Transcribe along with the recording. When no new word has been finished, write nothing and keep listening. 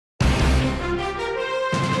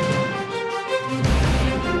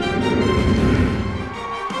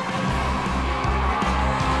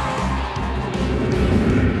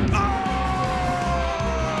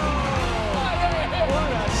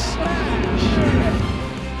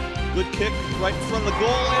Good kick right in front of the goal,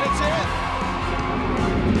 and it's in.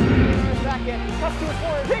 Back in, cuts to his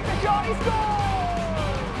forward, take the shot, he scores!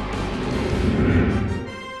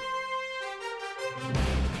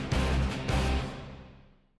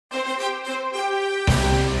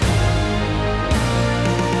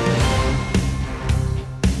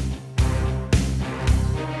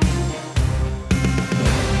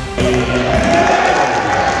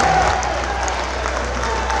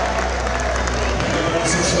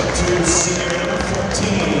 Senior number 14,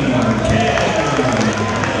 Canon-McMillan.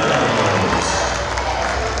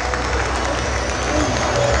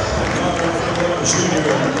 Junior,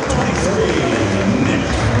 23, Nick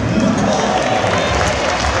McCall.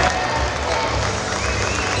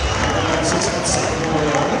 6'4", sophomore,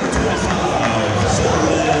 25,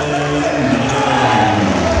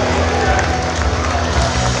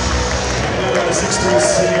 Dylan 6'3",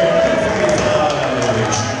 senior, 45,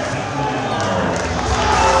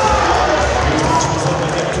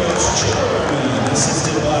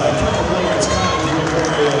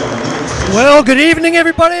 Well, good evening,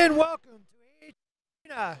 everybody, and welcome to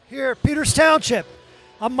Arena here at Peters Township.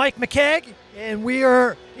 I'm Mike McKegg, and we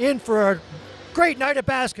are in for a great night of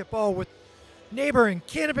basketball with neighboring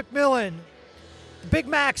Canon-McMillan. The Big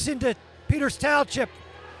Macs into Peters Township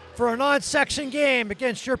for a non-section game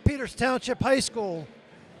against your Peters Township High School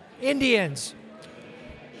Indians.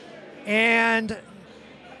 And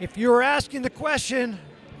if you were asking the question,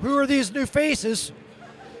 who are these new faces?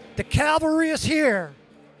 The cavalry is here.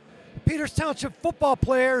 Peters Township football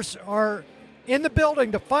players are in the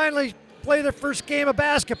building to finally play their first game of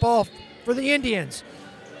basketball for the Indians.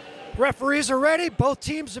 Referees are ready, both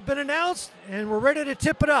teams have been announced, and we're ready to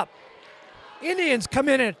tip it up. Indians come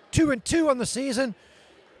in at 2-2 on the season,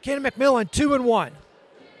 Canon-McMillan 2-1.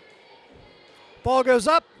 Ball goes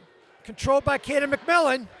up, controlled by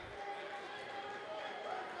Canon-McMillan,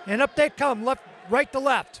 and up they come, left, right to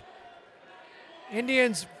left.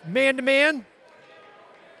 Indians man-to-man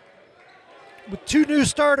with two new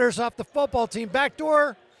starters off the football team.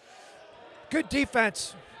 Backdoor, good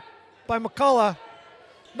defense by McCullough.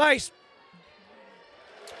 Nice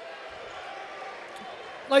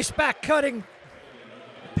back cutting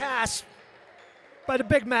pass by the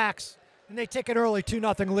Big Macs, and they take an early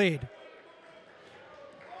 2-0 lead.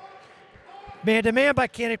 Man-to-man by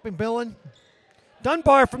Canon-McMillan.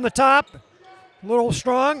 Dunbar from the top, a little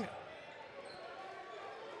strong.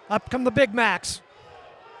 Up come the Big Macs.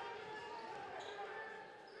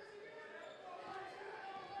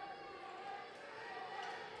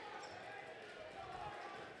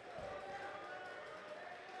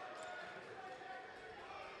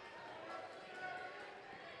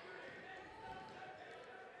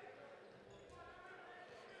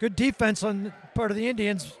 Good defense on the part of the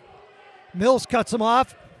Indians. Mills cuts him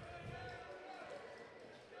off.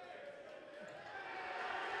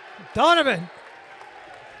 Donovan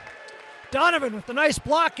with a nice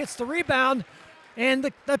block gets the rebound and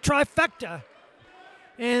the trifecta.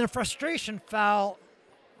 And a frustration foul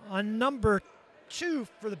on number 2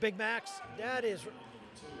 for the Big Macs. That is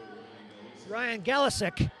Ryan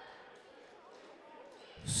Galisic.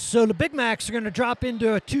 So the Big Macs are going to drop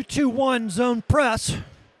into a 2-2-1 zone press.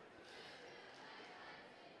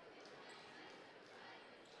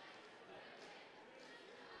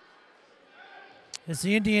 As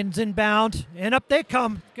the Indians inbound, and up they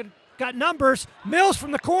come. Got numbers. Mills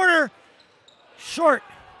from the corner. Short.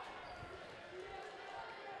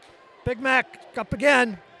 Big Mac up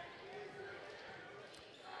again.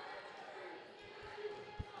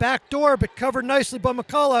 Back door, but covered nicely by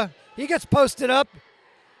McCullough. He gets posted up.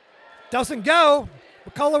 Doesn't go.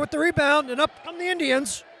 McCullough with the rebound, and up come the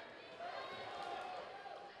Indians.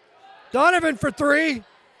 Donovan for 3.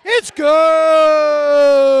 It's good!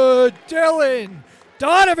 Dylan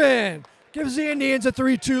Donovan gives the Indians a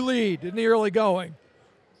 3-2 lead in the early going.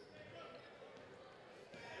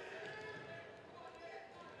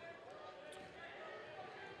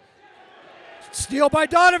 Steal by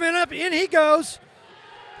Donovan, up in he goes.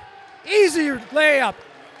 Easy layup.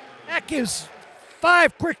 That gives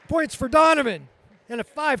 5 quick points for Donovan and a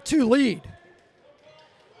 5-2 lead.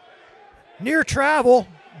 Near travel,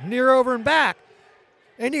 near over and back.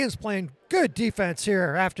 Indians playing good defense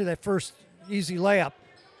here after that first easy layup.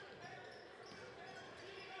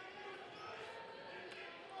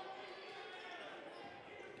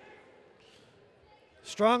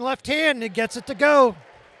 Strong left hand, and it gets it to go.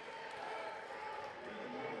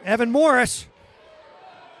 Evan Morris.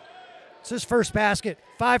 It's his first basket.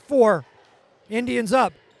 5-4. Indians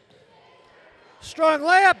up. Strong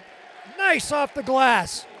layup. Nice off the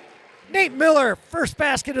glass. Nate Miller, first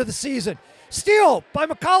basket of the season. Steal by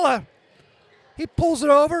McCullough. He pulls it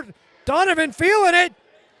over. Donovan feeling it.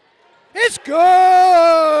 It's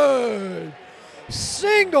good.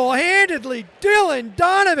 Single-handedly, Dylan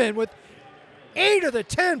Donovan with 8 of the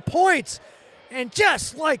 10 points. And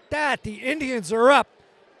just like that, the Indians are up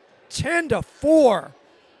 10-4.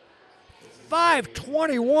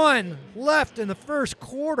 5:21 left in the first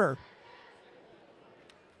quarter.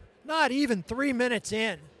 Not even 3 minutes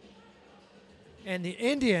in. And the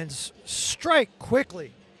Indians strike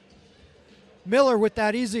quickly. Miller with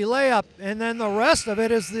that easy layup, and then the rest of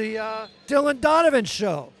it is the Dylan Donovan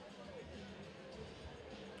show.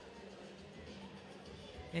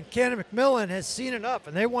 And Canon-McMillan has seen enough,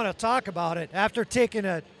 and they want to talk about it. After taking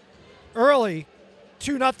an early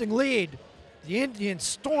 2-0 lead, the Indians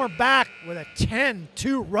storm back with a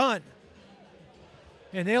 10-2 run.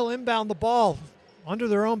 And they'll inbound the ball under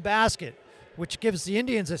their own basket, which gives the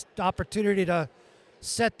Indians an opportunity to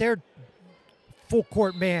set their full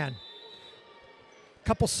court man.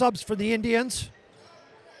 Couple subs for the Indians.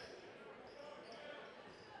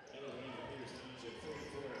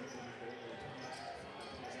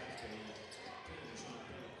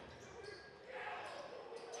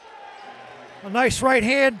 A nice right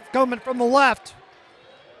hand coming from the left.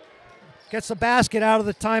 Gets the basket out of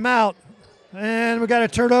the timeout. And we got a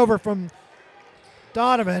turnover from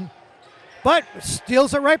Donovan. But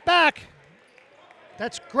steals it right back.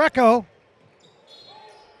 That's Greco.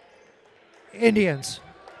 Indians.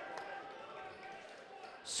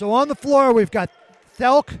 So on the floor, we've got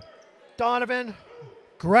Thelk, Donovan,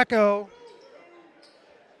 Greco,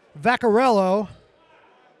 Vaccarello,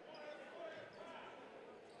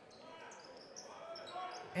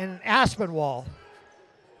 and Aspinwall.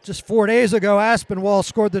 Just 4 days ago, Aspinwall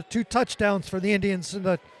scored the 2 touchdowns for the Indians in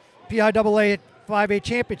the PIAA 5A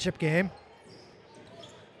championship game.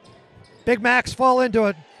 Big Macs fall into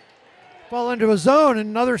a zone, and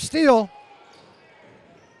another steal.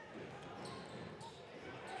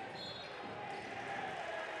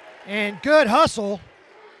 And good hustle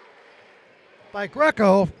by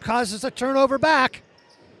Greco causes a turnover back.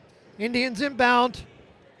 Indians inbound.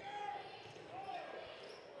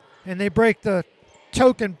 And they break the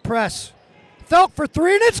token press. Thelk for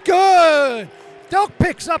 3, and it's good. Thelk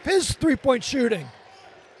picks up his three-point shooting.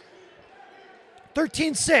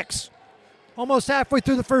 13-6. Almost halfway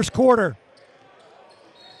through the first quarter.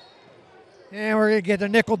 And we're going to get a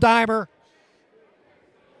nickel dimer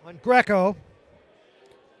on Greco.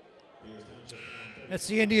 That's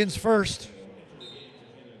the Indians' first.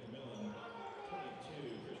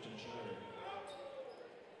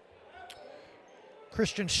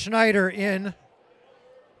 Christian Schneider in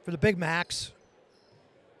for the Big Macs.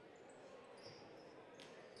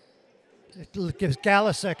 It gives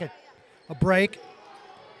Galasek a break.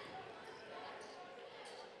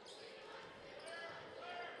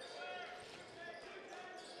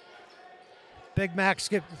 Big Macs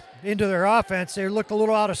get into their offense. They looked a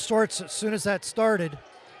little out of sorts as soon as that started,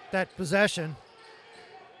 that possession.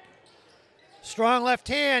 Strong left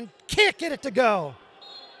hand, can't get it to go.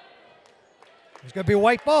 There's going to be a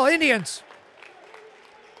white ball. Indians.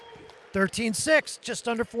 13-6, just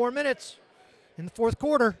under 4 minutes in the fourth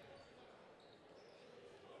quarter.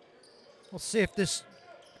 We'll see if this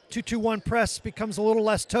 2-2-1 press becomes a little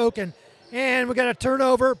less token. And we got a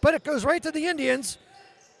turnover, but it goes right to the Indians.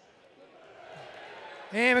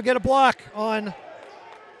 And we get a block on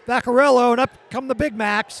Vaccarello, and up come the Big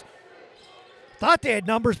Macs. Thought they had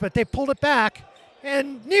numbers, but they pulled it back.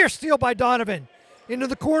 And near steal by Donovan. Into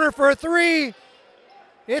the corner for a 3.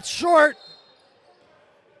 It's short.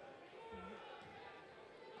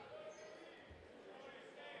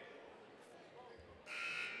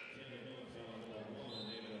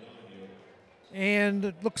 And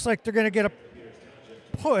it looks like they're going to get a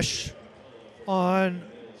push on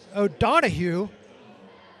O'Donohue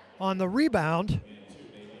on the rebound.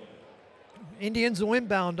 Indians will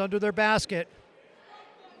inbound under their basket.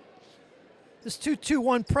 This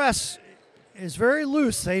 2-2-1 press is very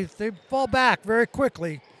loose. They fall back very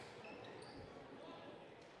quickly.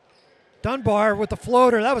 Dunbar with the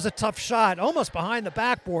floater. That was a tough shot, almost behind the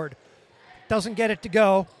backboard. Doesn't get it to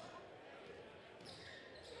go.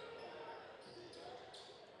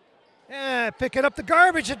 Picking up the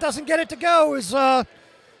garbage. It doesn't get it to go is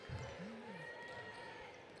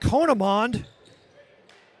Konemond.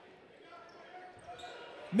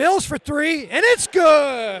 Mills for 3, and it's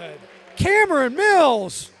good. Cameron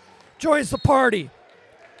Mills joins the party.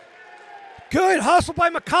 Good hustle by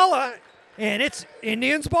McCullough, and it's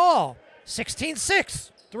Indians ball.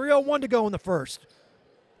 16-6, 3:01 to go in the first.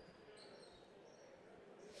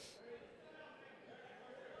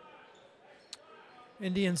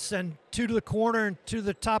 Indians send 2 to the corner and 2 to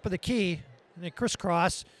the top of the key, and they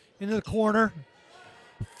crisscross into the corner.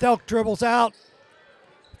 Thelk dribbles out,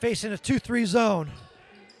 facing a 2-3 zone.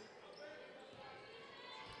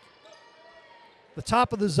 The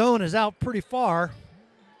top of the zone is out pretty far,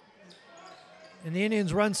 and the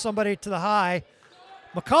Indians run somebody to the high.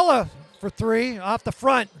 McCullough for 3 off the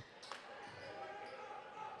front.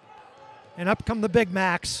 And up come the Big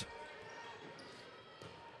Macs.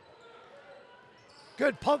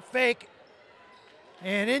 Good pump fake.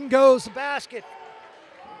 And in goes the basket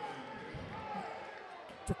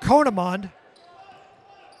for Konemund.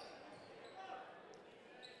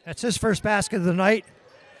 That's his first basket of the night.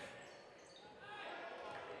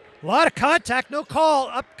 A lot of contact, no call.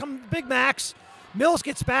 Up come the Big Macs. Mills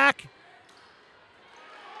gets back.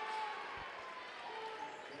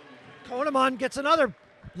 Konemund gets another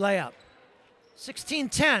layup.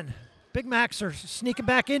 16-10. Big Macs are sneaking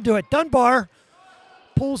back into it. Dunbar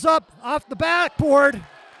pulls up off the backboard,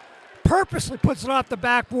 purposely puts it off the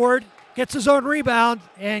backboard, gets his own rebound,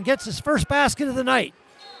 and gets his first basket of the night.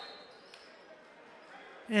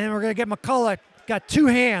 And we're going to get McCullough, got 2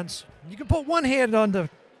 hands. You can put 1 hand on the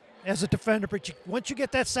as a defender, but once you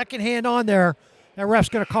get that second hand on there, that ref's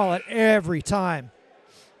going to call it every time.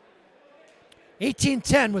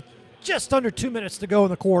 18-10 with just under 2 minutes to go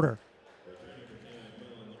in the quarter.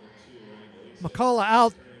 McCullough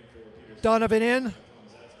out, Donovan in.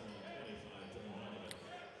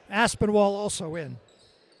 Aspinwall also in.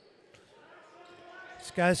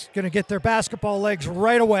 This guy's going to get their basketball legs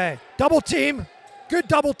right away. Double team, good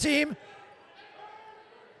double team.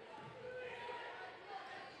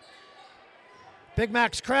 Big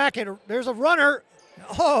Mac's cracking. There's a runner.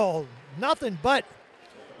 Oh, nothing but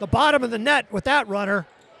the bottom of the net with that runner.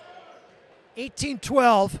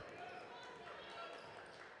 18-12.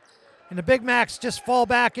 And the Big Macs just fall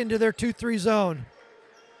back into their 2-3 zone.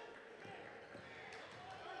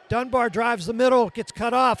 Dunbar drives the middle, gets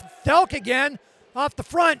cut off. Thelk again, off the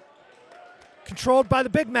front. Controlled by the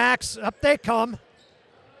Big Macs. Up they come.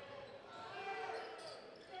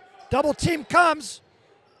 Double team comes.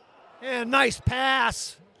 And nice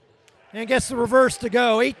pass. And gets the reverse to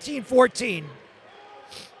go, 18-14.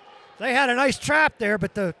 They had a nice trap there,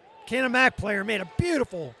 but the Canon-Mac player made a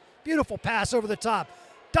beautiful, beautiful pass over the top.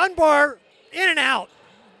 Dunbar in and out.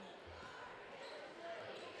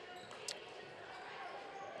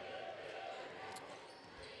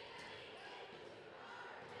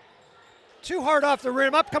 Too hard off the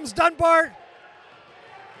rim. Up comes Dunbar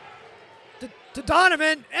to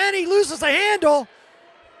Donovan, and he loses the handle.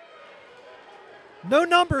 No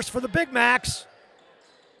numbers for the Big Macs.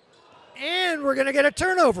 And we're going to get a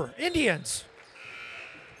turnover. Indians.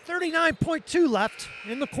 39.2 left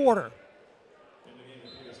in the quarter.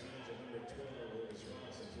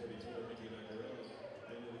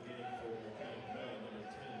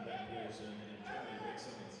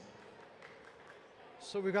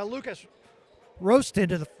 So we've got Lucas Roast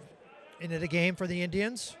into the game for the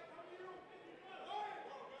Indians.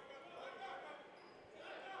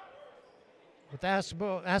 With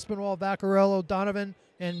Aspinwall, Vaccarello, Donovan,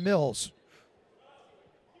 and Mills.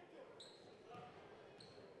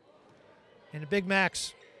 And the Big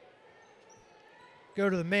Macs go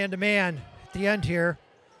to the man-to-man at the end here.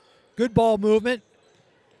 Good ball movement,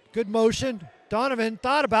 good motion. Donovan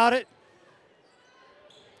thought about it.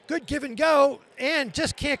 Good give and go, and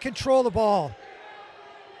just can't control the ball.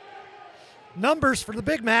 Numbers for the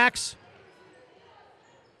Big Macs.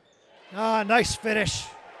 Ah, nice finish.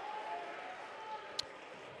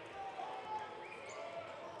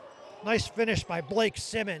 Nice finish by Blake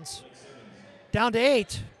Simmons. Down to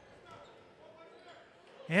 8.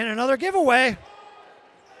 And another giveaway.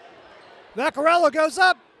 Vaccarello goes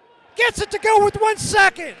up, gets it to go with 1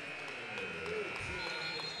 second.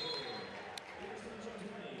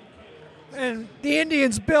 And the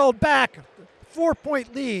Indians build back,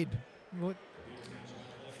 4-point lead.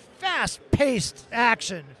 Fast-paced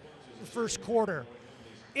action the first quarter.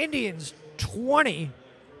 Indians 20,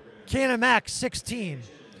 Canon-Mac 16.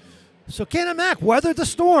 So Canon-Mac weathered the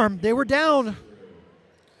storm. They were down.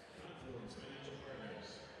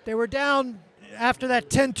 They were down after that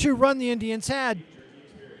 10-2 run the Indians had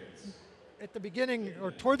at the beginning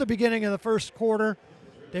or toward the beginning of the first quarter.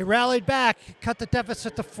 They rallied back, cut the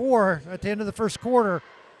deficit to 4 at the end of the first quarter.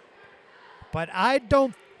 But I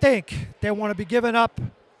don't think they want to be giving up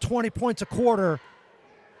 20 points a quarter.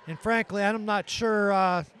 And frankly, I'm not sure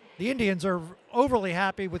the Indians are overly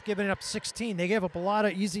happy with giving up 16. They gave up a lot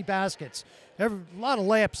of easy baskets, a lot of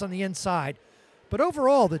layups on the inside. But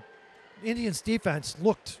overall, the Indians' defense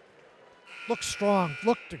looked strong,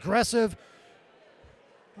 looked aggressive.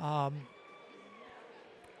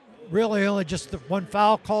 Really only just the one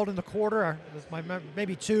foul called in the quarter,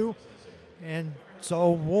 maybe two. And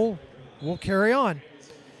so we'll carry on.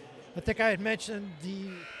 I think I had mentioned the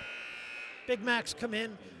Big Macs come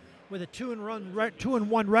in with a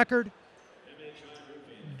 2-1 record.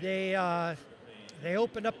 They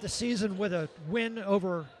opened up the season with a win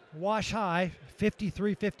over Wash High,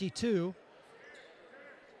 53-52.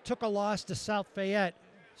 Took a loss to South Fayette,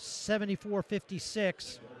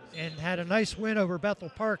 74-56, and had a nice win over Bethel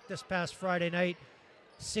Park this past Friday night,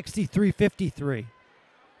 63-53.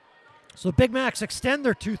 So Big Macs extend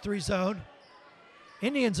their 2-3 zone.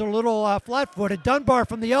 Indians are a little flat-footed. Dunbar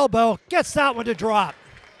from the elbow gets that one to drop.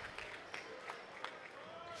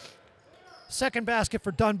 Second basket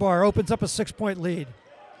for Dunbar opens up a 6-point lead.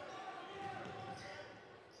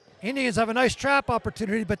 Indians have a nice trap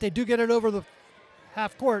opportunity, but they do get it over the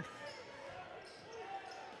half court.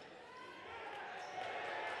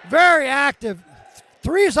 Very active.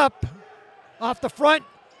 Three's up off the front.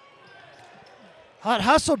 Hot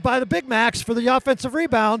hustled by the Big Macs for the offensive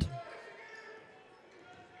rebound.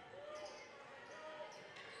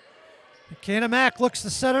 Canon-Mac looks to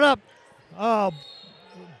set it up. Oh,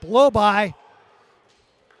 blow by.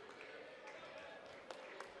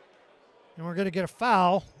 And we're going to get a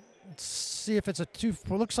foul. Let's see if it's a two. It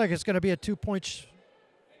looks like it's going to be a 2-point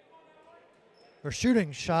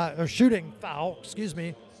shooting foul. Excuse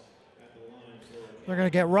me. They're going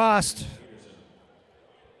to get Rost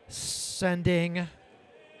sending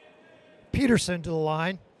Peterson to the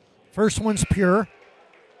line. First one's pure.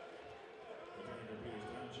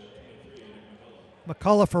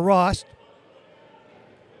 McCullough for Rost.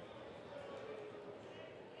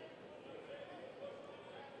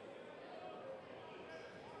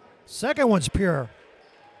 Second one's pure.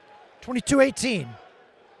 22-18.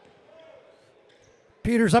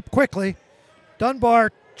 Peters up quickly.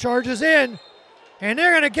 Dunbar charges in, and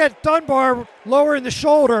they're going to get Dunbar lowering the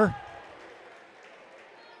shoulder.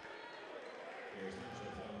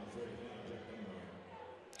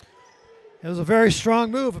 It was a very strong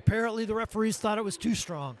move. Apparently the referees thought it was too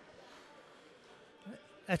strong.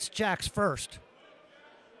 That's Jack's first.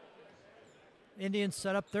 Indians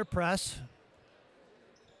set up their press.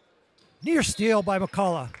 Near steal by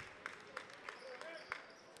McCullough.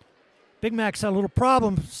 Big Mac's had a little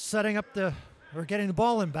problem setting up getting the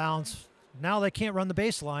ball in bounds. Now they can't run the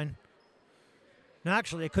baseline. No,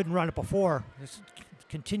 actually, they couldn't run it before. They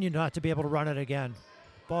continue not to be able to run it again.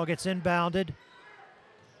 Ball gets inbounded.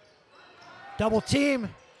 Double team.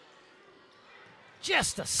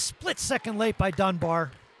 Just a split second late by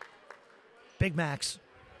Dunbar. Big Macs.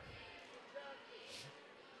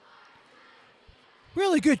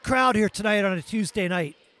 Really good crowd here tonight on a Tuesday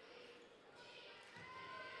night.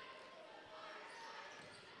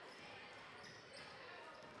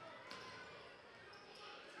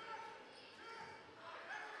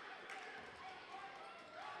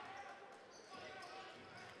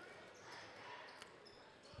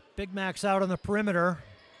 Big Mac's out on the perimeter.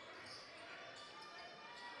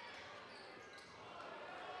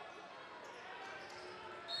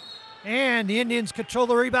 And the Indians control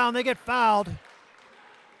the rebound. They get fouled.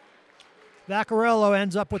 Vaccarello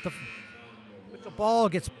ends up with the ball,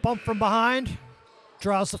 gets bumped from behind,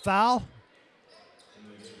 draws the foul.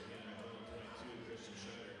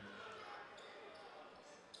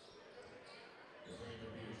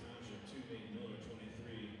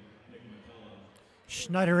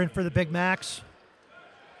 Schneider in for the Big Macs.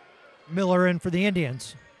 Miller in for the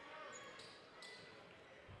Indians.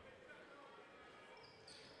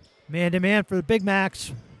 Man-to-man for the Big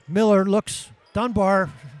Macs. Miller looks. Dunbar.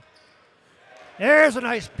 There's a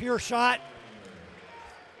nice pure shot.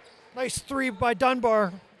 Nice three by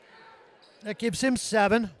Dunbar. That gives him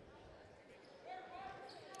 7.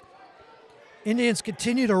 Indians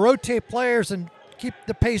continue to rotate players and keep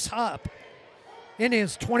the pace up.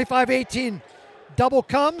 Indians 25-18. Double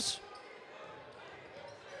comes.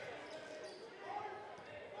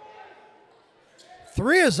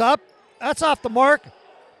 Three is up. That's off the mark.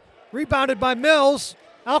 Rebounded by Mills.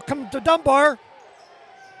 Out come to Dunbar.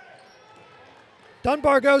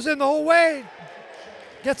 Dunbar goes in the whole way.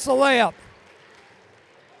 Gets the layup.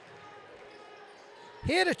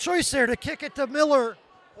 He had a choice there to kick it to Miller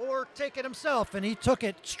or take it himself, and he took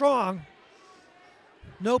it strong.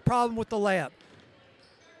 No problem with the layup.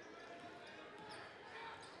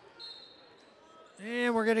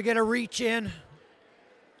 And we're going to get a reach in.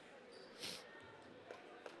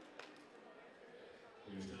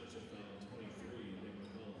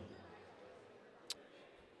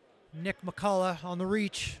 Nick McCullough on the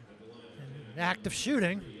reach and active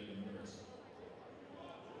shooting.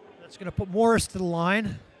 That's going to put Morris to the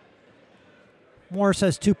line. Morris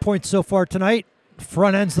has 2 points so far tonight.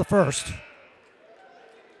 Front ends the first.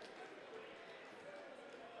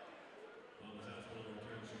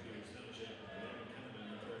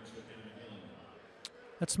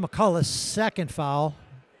 That's McCullough's second foul.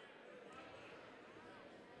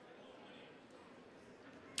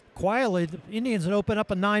 Quietly, the Indians would open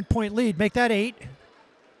up a 9-point lead, make that 8.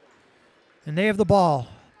 And they have the ball.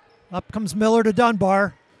 Up comes Miller to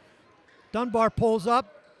Dunbar. Dunbar pulls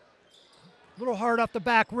up. A little hard off the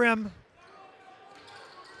back rim.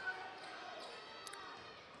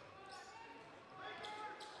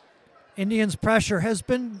 Indians' pressure has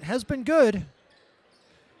been good.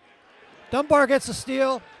 Dunbar gets a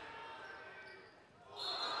steal.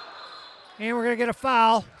 And we're going to get a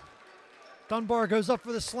foul. Dunbar goes up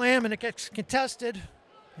for the slam, and it gets contested.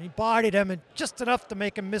 And he bodied him, and just enough to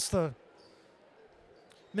make him miss the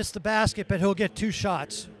basket, but he'll get 2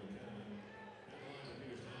 shots.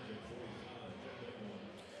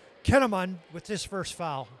 Canon-McMillan with his first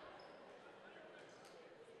foul.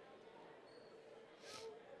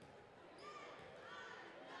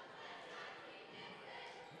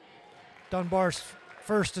 Dunbar's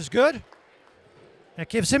first is good. That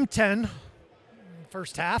gives him 10 in the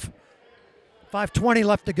first half. 5:20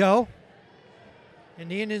 left to go. And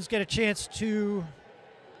the Indians get a chance to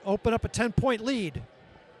open up a 10-point lead.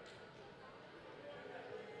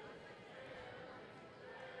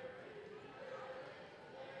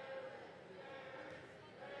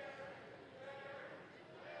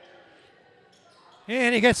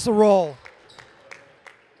 And he gets the roll.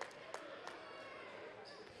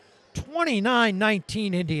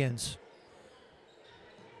 29-19 Indians.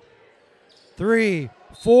 3,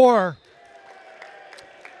 4.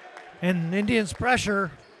 And Indians'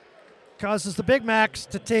 pressure causes the Big Macs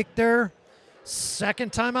to take their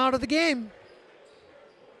second time out of the game.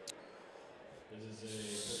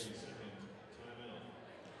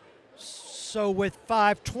 So with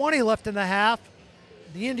 5:20 left in the half,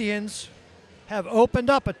 the Indians have opened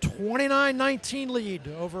up a 29-19 lead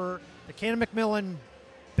over the Canon-McMillan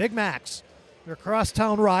Big Macs, their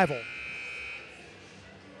crosstown rival.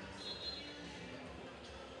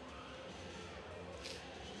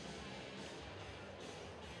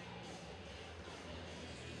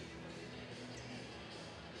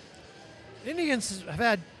 Indians have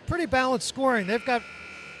had pretty balanced scoring. They've got,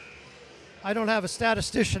 I don't have a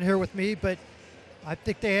statistician here with me, but I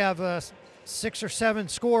think they have 6 or 7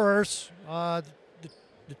 scorers. The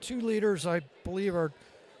 2 leaders, I believe, are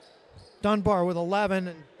Dunbar with 11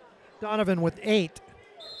 and Donovan with 8.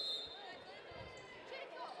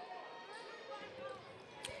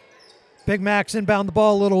 Big Mac's inbound the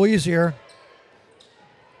ball a little easier.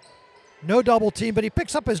 No double team, but he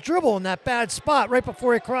picks up his dribble in that bad spot right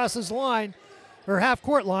before he crosses the line, or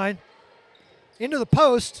half-court line. Into the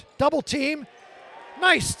post, double team.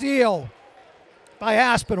 Nice steal by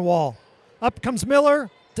Aspinwall. Up comes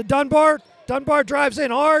Miller to Dunbar. Dunbar drives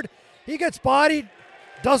in hard. He gets bodied.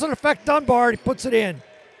 Doesn't affect Dunbar. He puts it in.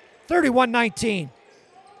 31-19.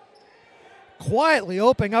 Quietly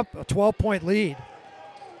opening up a 12-point lead.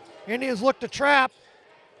 Indians look to trap.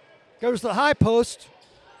 Goes to the high post.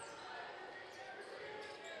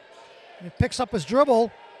 He picks up his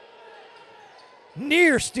dribble.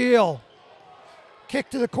 Near steal.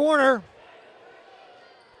 Kick to the corner.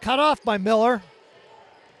 Cut off by Miller.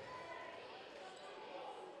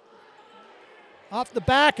 Off the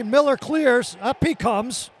back, and Miller clears. Up he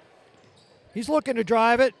comes. He's looking to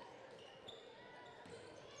drive it.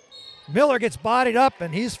 Miller gets bodied up,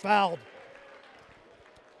 and he's fouled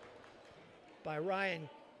by Ryan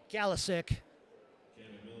Galisic.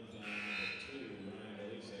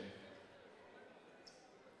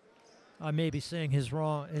 I may be saying his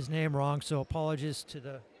name wrong, so apologies to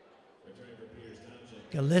the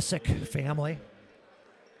Galisic family.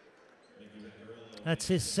 That's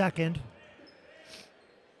his second.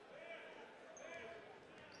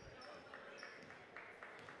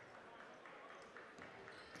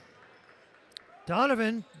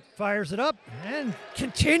 Donovan fires it up and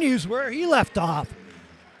continues where he left off.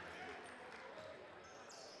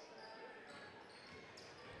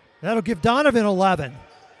 That'll give Donovan 11.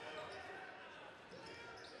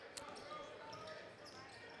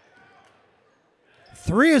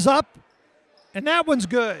 Three is up, and that one's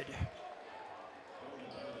good.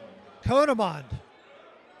 Canon-McMillan.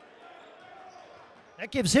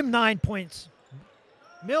 That gives him 9 points.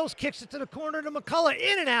 Mills kicks it to the corner to McCullough,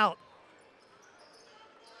 in and out.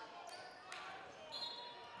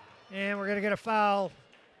 And we're going to get a foul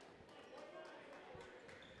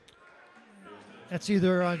That's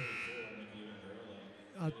either on,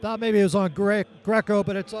 I thought maybe it was on Greco,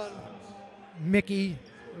 but it's on Mickey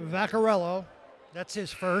Vaccarello. That's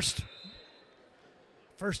his first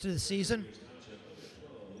of the season.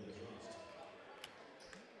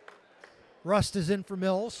 Rust is in for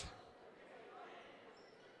Mills.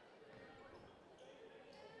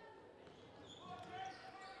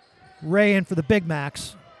 Ray in for the Big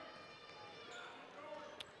Macs.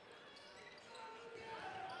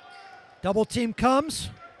 Double team comes.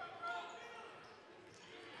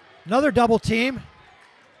 Another double team.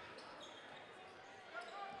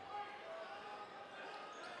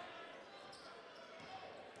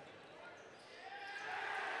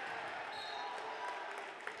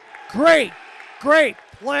 Great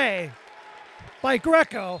play by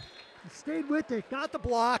Greco. He stayed with it, got the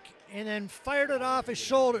block, and then fired it off his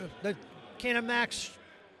shoulder, the Canon-Max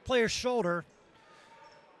player's shoulder.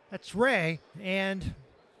 That's Ray, and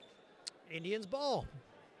Indians ball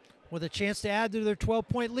with a chance to add to their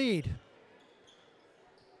 12-point lead.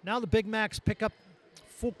 Now the Big Macs pick up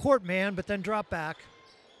full court man, but then drop back.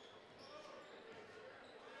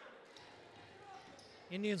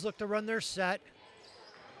 Indians look to run their set.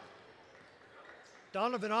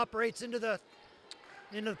 Donovan operates into the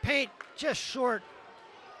paint, just short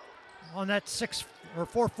on that 6 or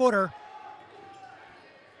 4 footer.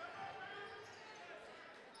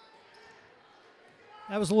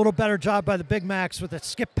 That was a little better job by the Big Macs with a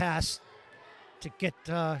skip pass to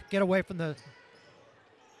get away from the.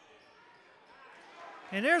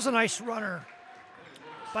 And there's a nice runner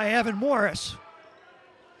by Evan Morris.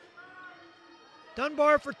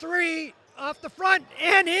 Dunbar for 3, off the front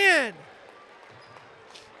and in.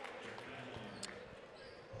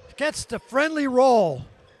 Gets the friendly roll.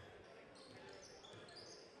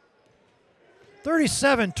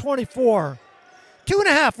 37-24.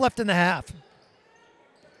 2.5 left in the half.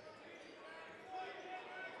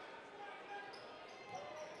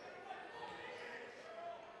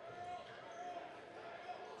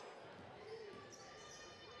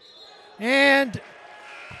 And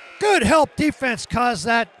good help defense caused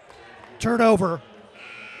that turnover.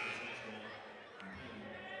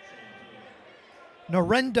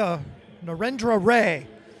 Narendra Ray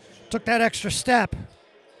took that extra step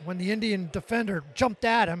when the Indian defender jumped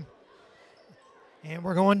at him. And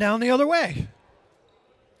we're going down the other way.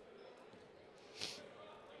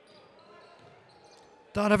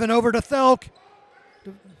 Donovan over to Thelk.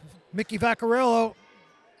 Mickey Vaccarello.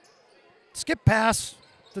 Skip pass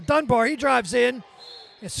to Dunbar. He drives in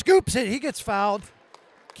and scoops it. He gets fouled.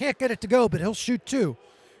 Can't get it to go, but he'll shoot 2.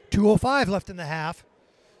 2:05 left in the half.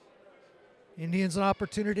 Indians an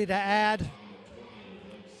opportunity to add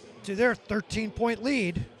to their 13-point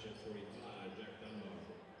lead.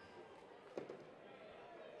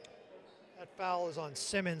 That foul is on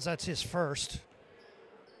Simmons. That's his first.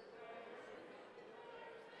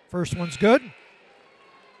 First one's good.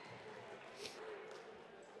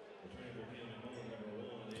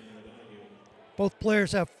 Both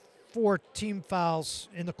players have 4 team fouls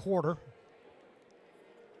in the quarter.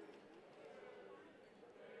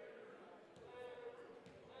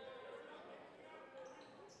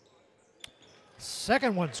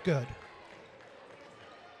 Second one's good.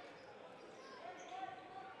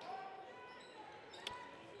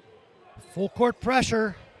 Full court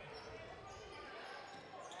pressure.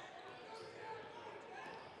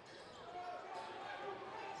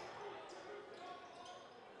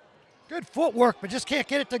 Good footwork, but just can't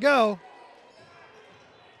get it to go.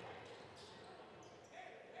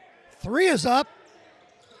 3 is up.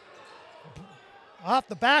 Off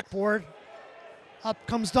the backboard. Up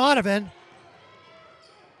comes Donovan.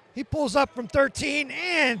 He pulls up from 13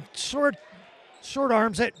 and short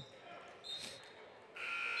arms it.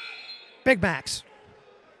 Big Macs.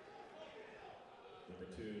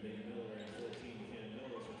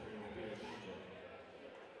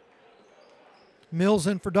 Mills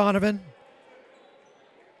in for Donovan.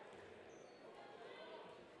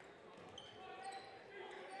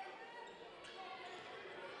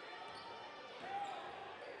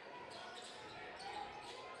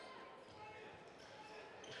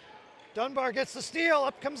 Dunbar gets the steal.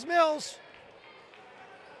 Up comes Mills.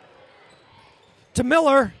 To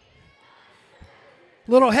Miller.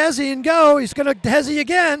 Little hezzy and go. He's going to hezzy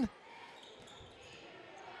again.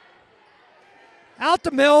 Out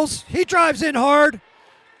to Mills. He drives in hard.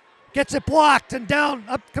 Gets it blocked and down.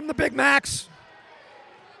 Up come the Big Macs.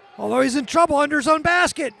 Although he's in trouble under his own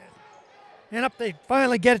basket. And up they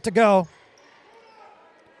finally get it to go.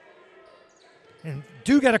 And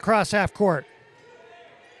do get across half court.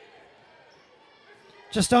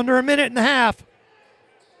 Just under a minute and a half.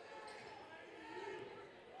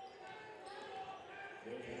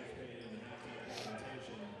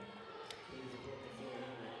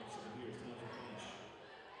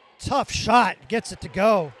 tough shot. Gets it to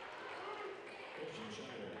go.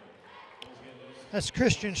 That's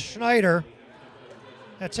Christian Schneider.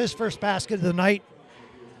 That's his first basket of the night.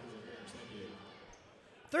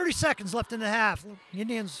 30 seconds left in the half. The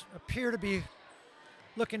Indians appear to be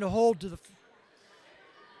looking to hold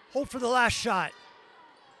for the last shot.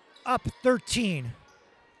 Up 13.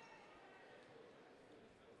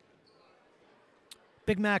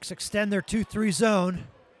 Big Macs extend their 2-3 zone.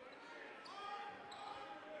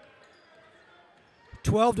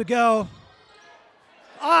 12 to go.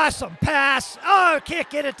 Awesome pass. Oh, can't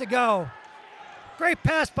get it to go. Great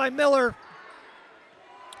pass by Miller.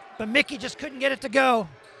 But Mickey just couldn't get it to go.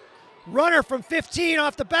 Runner from 15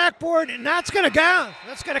 off the backboard, and that's going to go.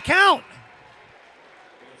 That's going to count.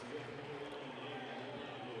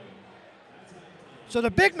 So the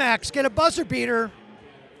Big Macs get a buzzer beater,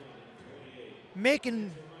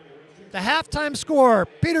 making the halftime score,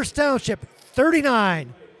 Peters Township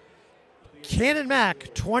 39,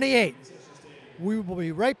 Canon-Mac 28. We will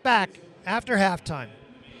be right back after halftime.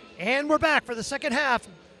 And we're back for the second half,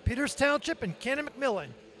 Peters Township and Canon-McMillan.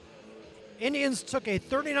 Indians took a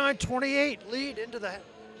 39-28 lead into the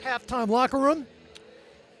halftime locker room.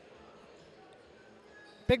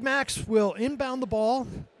 Big Macs will inbound the ball.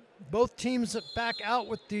 Both teams back out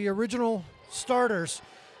with the original starters.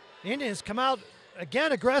 The Indians come out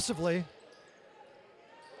again aggressively.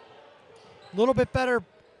 A little bit better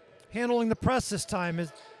handling the press this time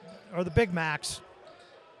are the Big Macs.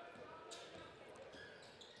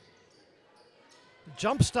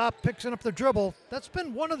 Jump stop, picking up the dribble. That's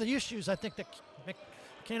been one of the issues I think that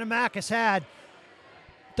Canon-Mac has had.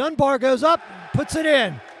 Dunbar goes up, puts it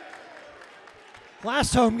in.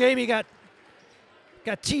 Last home game he got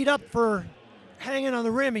teed up for hanging on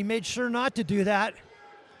the rim. He made sure not to do that.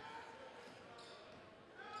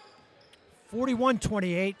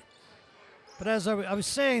 41-28. But as I was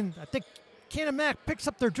saying, I think Canon-Mac picks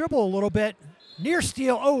up their dribble a little bit. Near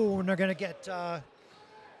steal. Oh, and they're going to get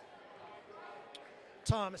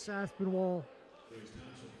Thomas Aspinwall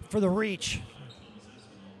for the reach.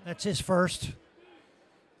 That's his first.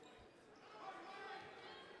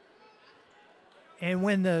 And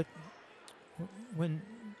when the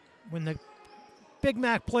Big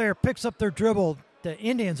Mac player picks up their dribble, the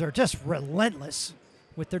Indians are just relentless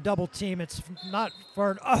with their double team. It's not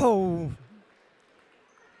far. Oh.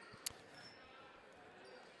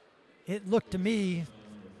 It looked to me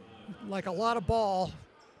like a lot of ball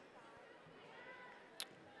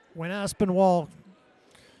when Aspinwall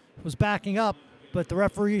was backing up, but the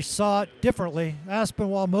referee saw it differently.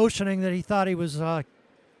 Aspinwall motioning that he thought he was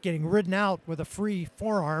getting ridden out with a free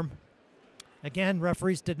forearm. Again,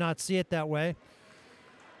 referees did not see it that way.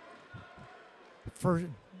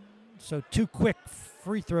 So 2 quick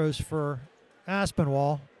free throws for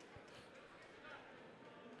Aspinwall.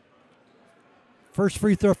 First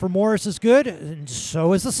free throw for Morris is good, and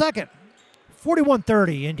so is the second.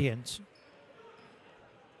 41-30 Indians.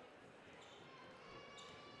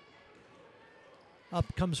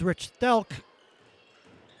 Up comes Rich Thelk.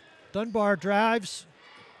 Dunbar drives,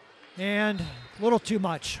 and a little too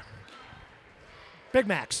much. Big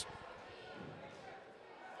Macs.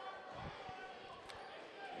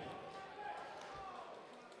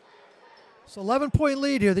 It's an 11-point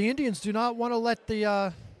lead here. The Indians do not want to let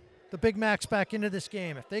the Big Macs back into this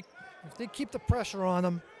game. If they keep the pressure on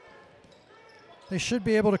them, they should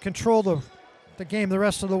be able to control the game the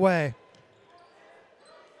rest of the way.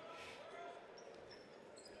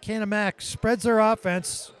 Canon-Mac spreads their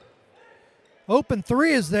offense. Open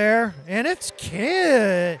three is there, and it's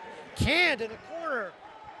canned in the corner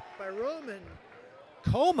by Roman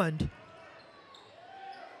Comand.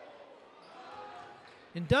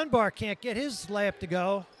 And Dunbar can't get his layup to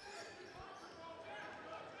go.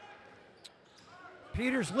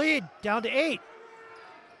 Peters lead down to 8.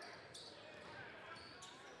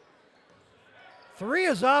 3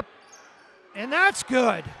 is up, and that's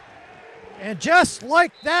good. And just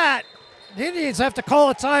like that, the Indians have to call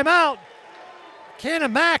a timeout.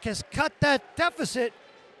 Canon-Mac has cut that deficit.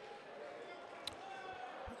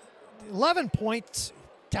 11 points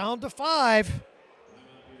down to 5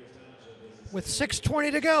 with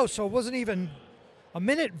 6:20 to go. So it wasn't even a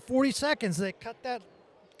minute and 40 seconds. They cut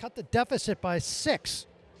the deficit by 6.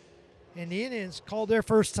 And the Indians called their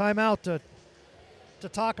first timeout to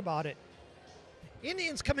talk about it.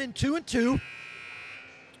 Indians come in 2-2.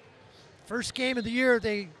 First game of the year,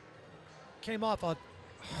 they came off a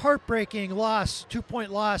heartbreaking loss, 2-point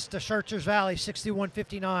loss to Chartiers Valley,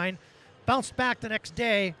 61-59. Bounced back the next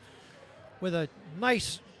day with a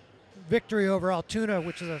nice victory over Altoona,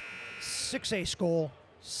 which is a 6A school,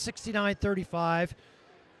 69-35.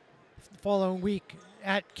 The following week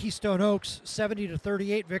at Keystone Oaks,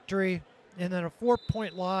 70-38 victory, and then a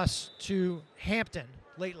 4-point loss to Hampton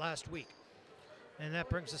late last week. And that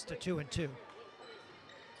brings us to 2-2.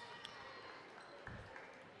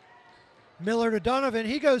 Miller to Donovan,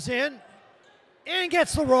 he goes in and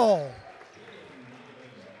gets the roll.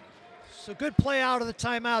 So good play out of the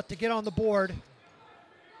timeout to get on the board.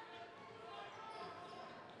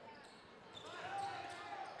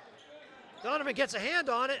 Donovan gets a hand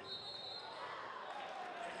on it.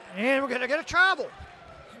 And we're going to get a travel.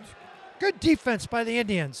 Good defense by the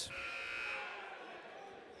Indians.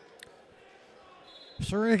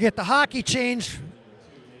 So we're going to get the hockey change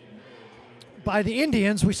by the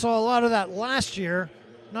Indians. We saw a lot of that last year,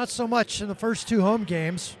 not so much in the first two home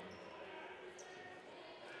games.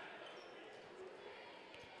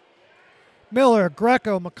 Miller,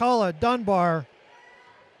 Greco, McCullough, Dunbar,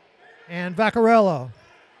 and Vaccarello.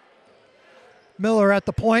 Miller at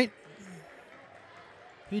the point.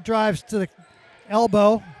 He drives to the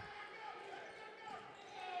elbow.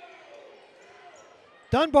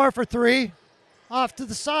 Dunbar for three. Off to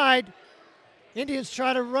the side. Indians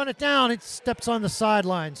try to run it down. It steps on the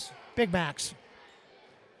sidelines. Big Max.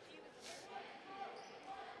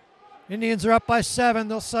 Indians are up by 7.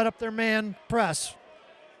 They'll set up their man press.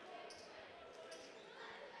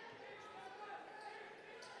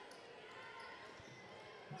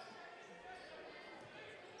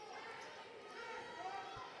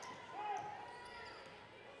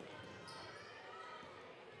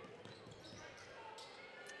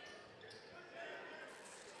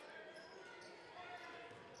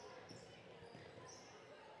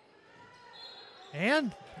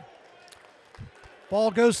 And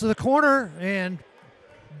ball goes to the corner and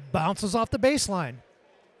bounces off the baseline.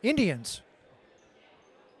 Indians.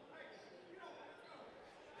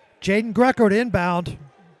 Jaden Greco to inbound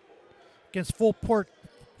against full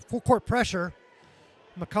court pressure.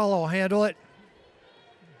 McCullough will handle it.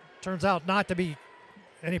 Turns out not to be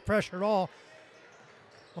any pressure at all.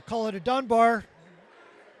 McCullough to Dunbar.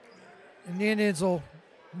 And the Indians will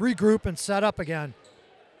regroup and set up again.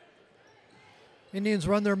 Indians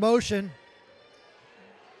run their motion.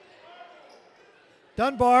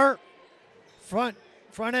 Dunbar, front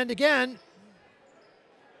end again.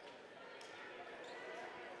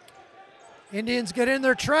 Indians get in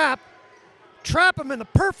their trap. Trap him in the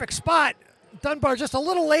perfect spot. Dunbar just a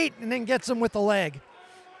little late and then gets him with the leg.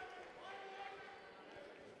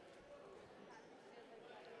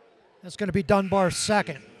 That's going to be Dunbar's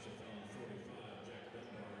second.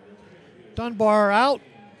 Dunbar out.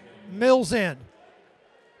 Mills in.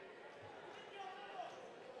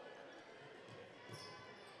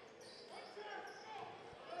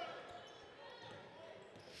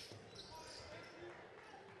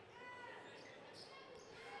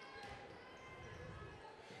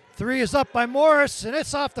 Three is up by Morris, and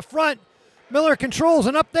it's off the front. Miller controls,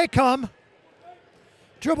 and up they come.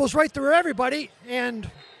 Dribbles right through everybody, and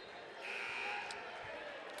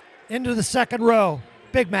into the second row.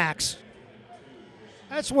 Big Max.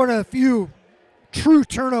 That's one of the few true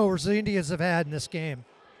turnovers the Indians have had in this game.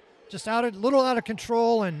 Just a little out of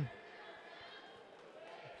control, and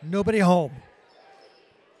nobody home.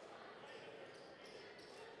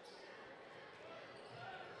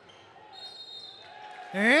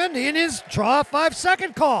 And the Indians draw a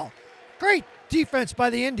 5-second call. Great defense by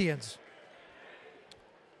the Indians.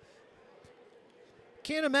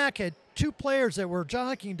 Canon-Mac had two players that were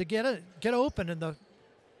jockeying to get open in the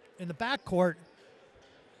backcourt,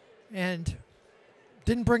 and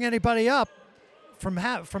didn't bring anybody up from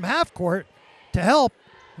half court to help,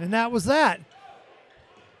 and that was that.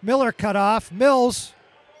 Miller cut off. Mills.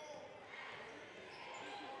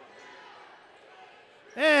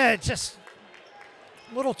 Just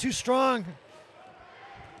a little too strong.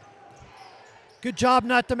 Good job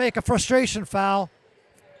not to make a frustration foul.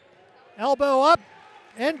 Elbow up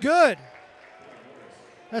and good.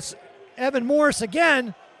 That's Evan Morris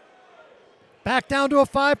again. Back down to a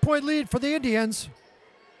 5-point lead for the Indians.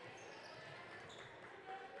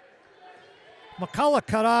 McCullough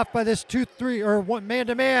cut off by this 2-3 or one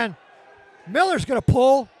man-to-man. Miller's going to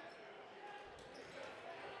pull.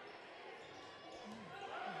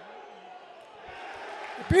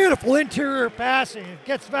 Beautiful interior passing. It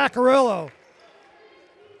gets Vaccarello.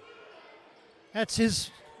 That's his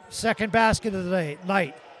second basket of the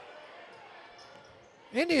night.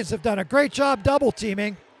 Indians have done a great job double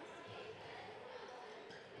teaming.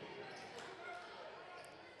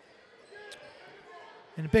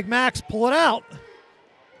 And Big Max pull it out.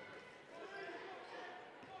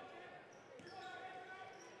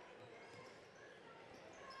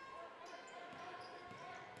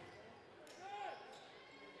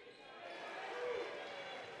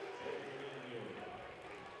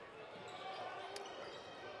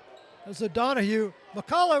 There's O'Donohue.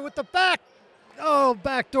 McCullough with the back. Oh,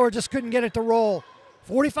 backdoor, just couldn't get it to roll.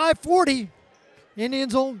 45-40.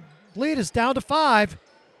 Indians' lead is down to 5.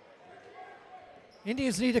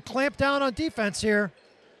 Indians need to clamp down on defense here.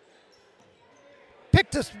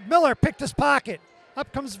 Miller picked his pocket.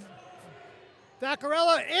 Up comes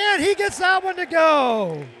Vaccarella, and he gets that one to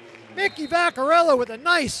go. Mickey Vaccarella with a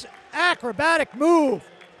nice acrobatic move.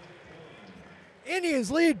 Indians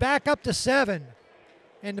lead back up to 7.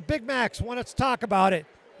 And the Big Macs want to talk about it.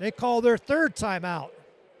 They call their 3rd timeout.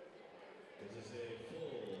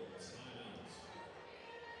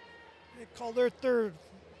 They call their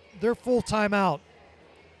full timeout.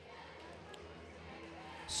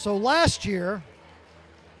 So last year,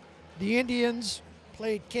 the Indians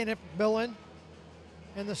played Canon-McMillan,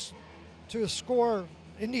 and to a score,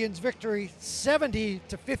 Indians victory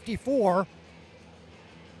 70-54.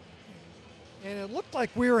 And it looked like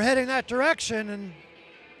we were heading that direction, and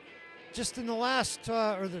just in the last,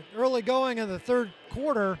 or the early going of the 3rd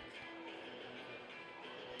quarter,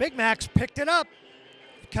 Big Macs picked it up,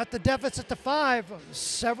 cut the deficit to 5 on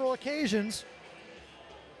several occasions,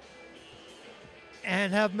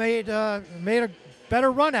 and have made a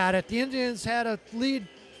better run at it. The Indians had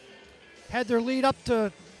their lead up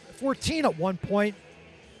to 14 at one point,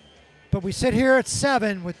 but we sit here at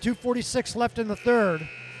 7 with 2:46 left in the 3rd.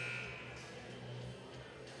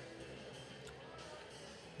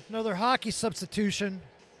 Another hockey substitution.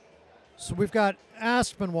 So we've got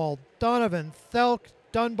Aspinwall, Donovan, Thelk,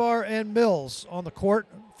 Dunbar, and Mills on the court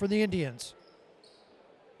for the Indians.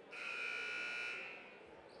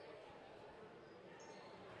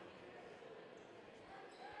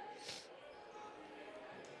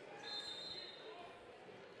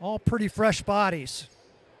 All pretty fresh bodies.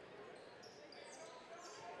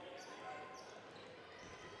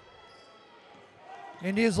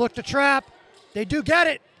 Indians look to trap. They do get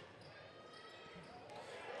it.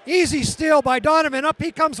 Easy steal by Donovan. Up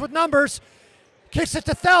he comes with numbers. Kicks it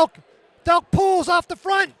to Thelk. Thelk pulls off the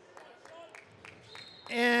front.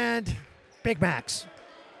 And Big Macs.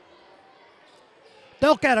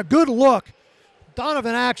 Thelk had a good look.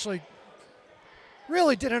 Donovan actually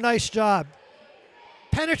really did a nice job.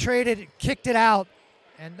 Penetrated, kicked it out,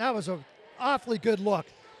 and that was an awfully good look.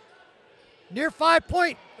 Near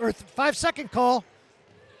 5-second call,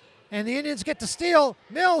 and the Indians get to steal.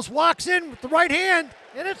 Mills walks in with the right hand,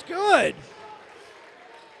 and it's good.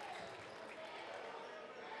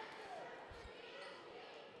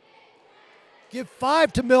 Give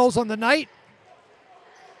 5 to Mills on the night.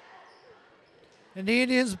 And the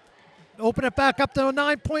Indians open it back up to a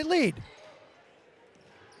 9-point lead.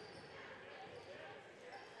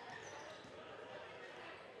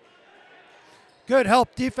 Good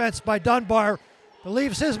help defense by Dunbar.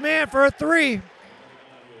 Leaves his man for a 3.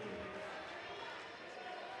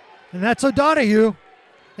 And that's O'Donohue.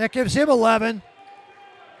 That gives him 11.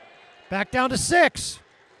 Back down to 6.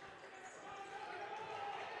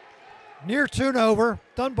 Near turnover.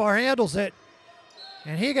 Dunbar handles it.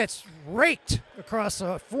 And he gets raked across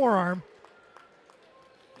the forearm.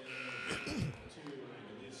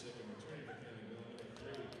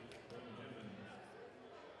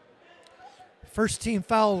 First team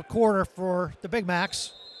foul of the quarter for the Big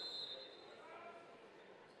Macs.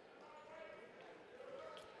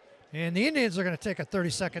 And the Indians are going to take a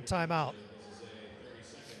 30-second timeout.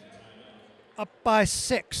 Up by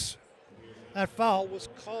 6. That foul was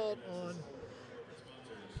called on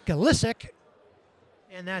Galisic,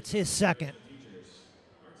 and that's his second.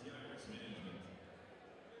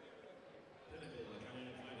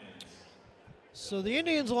 So the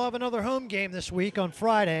Indians will have another home game this week on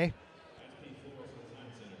Friday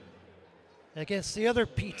against the other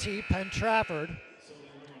PT, Penn Trafford.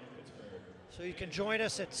 So you can join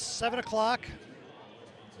us at 7 o'clock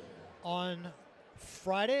on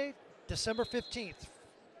Friday, December 15th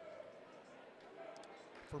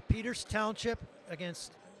for Peters Township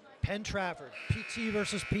against Penn Trafford, PT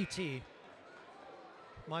versus PT.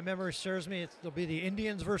 My memory serves me, it'll be the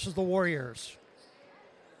Indians versus the Warriors.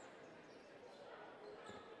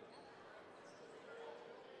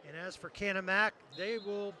 And as for Canon-Mac, they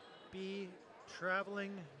will be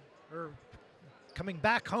traveling or coming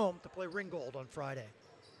back home to play Ringgold on Friday.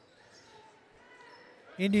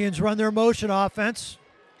 Indians run their motion offense.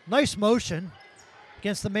 Nice motion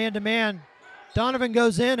against the man-to-man. Donovan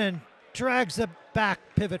goes in and drags the back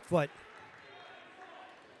pivot foot.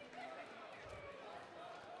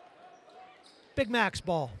 Big Mac's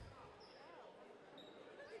ball.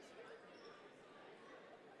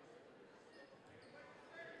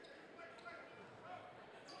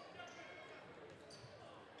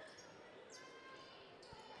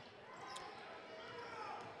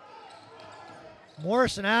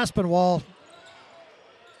 Morris and Aspinwall.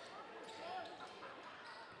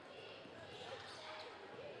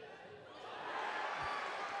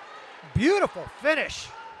 Beautiful finish.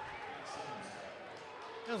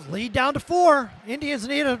 Lead down to 4. Indians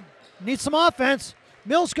need some offense.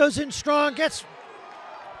 Mills goes in strong, gets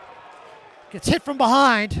hit from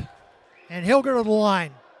behind, and he'll go to the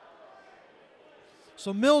line.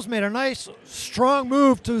 So Mills made a nice, strong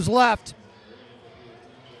move to his left,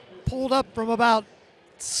 pulled up from about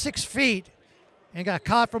 6 feet, and got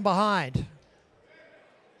caught from behind.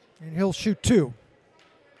 And he'll shoot 2.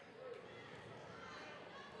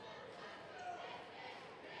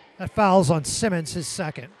 That foul's on Simmons, his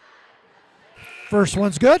second. First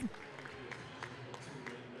one's good.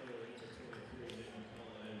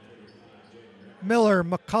 Miller,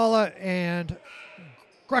 McCullough, and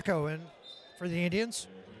Greco in for the Indians.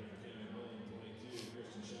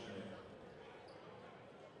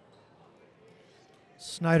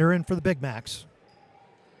 Snyder in for the Big Macs.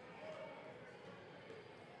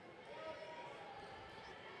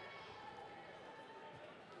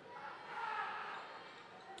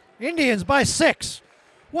 Indians by 6.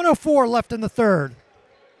 1:04 left in the third.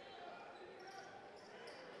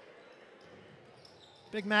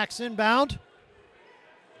 Big Macs inbound.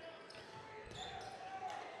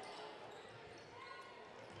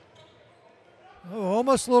 Oh,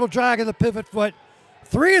 almost a little drag of the pivot foot.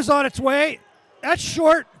 3 is on its way. That's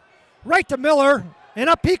short. Right to Miller. And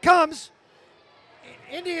up he comes.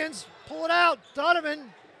 Indians pull it out.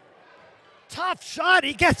 Donovan. Tough shot.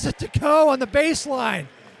 He gets it to go on the baseline.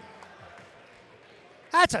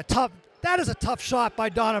 That is a tough shot by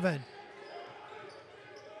Donovan.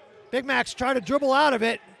 Big Macs try to dribble out of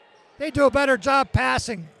it. They do a better job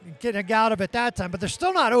passing and getting out of it that time, but they're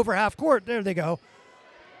still not over half court. There they go.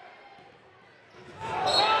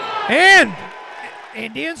 And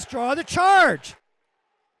Indians draw the charge.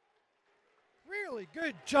 Really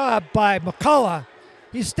good job by McCullough.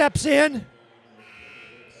 He steps in,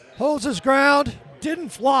 holds his ground, didn't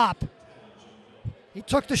flop. He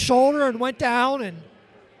took the shoulder and went down, and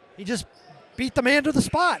he just beat the man to the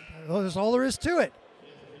spot. That's all there is to it.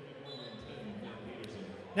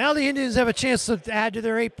 Now the Indians have a chance to add to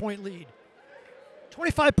their 8-point lead.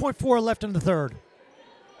 25.4 left in the third.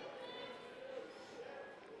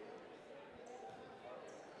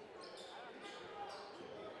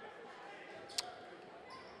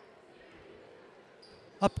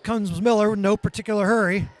 Up comes Miller with no particular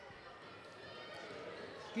hurry.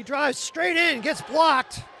 He drives straight in, gets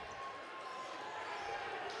blocked.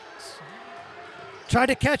 Tried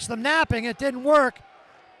to catch them napping, it didn't work.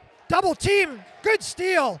 Double team, good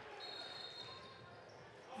steal.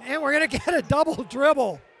 And we're gonna get a double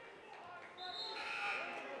dribble.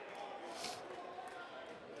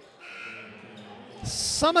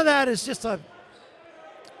 Some of that is just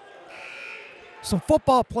some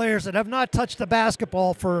football players that have not touched the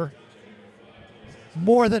basketball for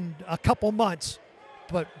more than a couple months.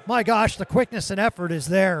 But my gosh, the quickness and effort is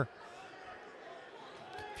there.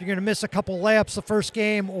 If you're going to miss a couple layups the first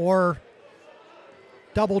game or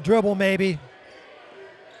double dribble maybe.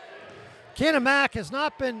 Canon-Mac has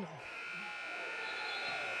not been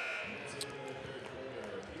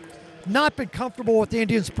comfortable with the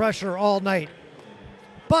Indians' pressure all night.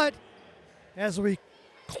 But as we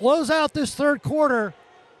close out this third quarter,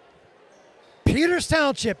 Peters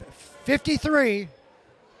Township 53,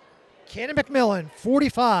 Canon-McMillan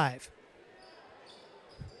 45.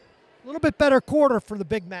 A little bit better quarter for the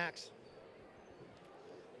Big Macs.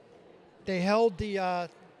 They held the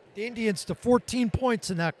Indians to 14 points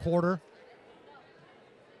in that quarter.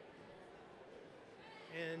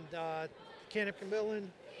 And Canon-McMillan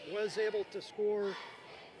was able to score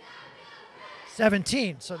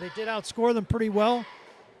 17. So they did outscore them pretty well.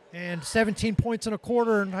 And 17 points in a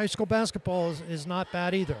quarter in high school basketball is not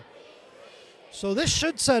bad either. So this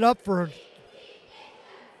should set up for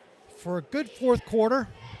a good fourth quarter.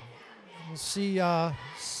 We'll see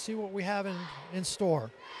what we have in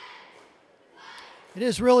store. It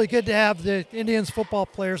is really good to have the Indians football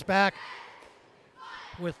players back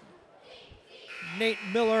with Nate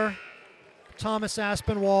Miller, Thomas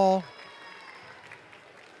Aspinwall,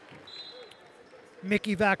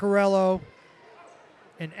 Mickey Vaccarello,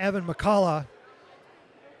 and Evan McCullough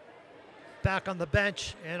back on the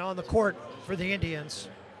bench and on the court for the Indians.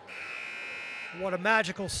 What a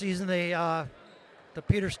magical season the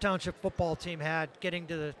Peters Township football team had, getting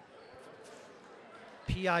to the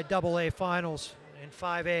PIAA finals in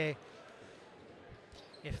 5A.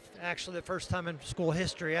 If actually the first time in school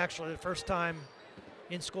history,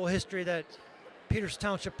 that Peters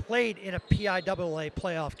Township played in a PIAA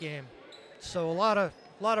playoff game. So a lot of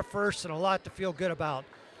A lot of firsts and a lot to feel good about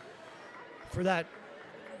for that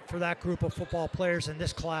group of football players in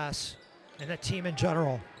this class and that team in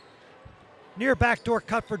general. Near backdoor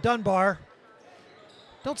cut for Dunbar.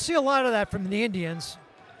 Don't see a lot of that from the Indians.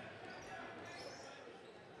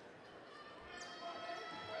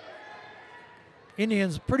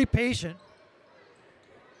 Indians pretty patient.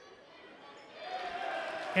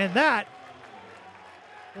 And that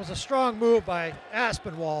was a strong move by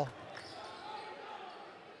Aspinwall.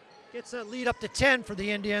 Gets that lead up to 10 for the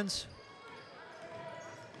Indians.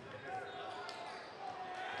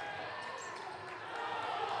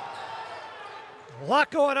 A lot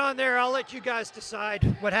going on there. I'll let you guys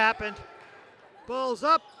decide what happened. Ball's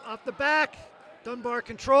up, off the back. Dunbar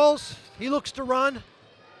controls. He looks to run.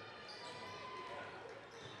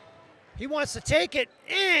 He wants to take it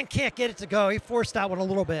and can't get it to go. He forced that one a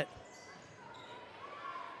little bit.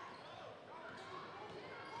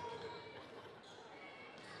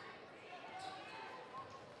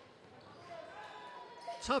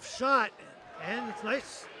 Tough shot, and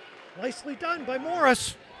it's nicely done by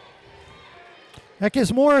Morris. That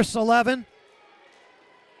gives Morris 11.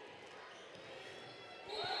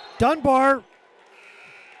 Dunbar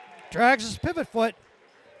drags his pivot foot.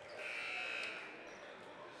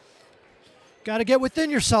 Got to get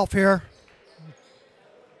within yourself here.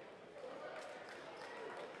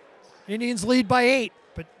 Indians lead by 8,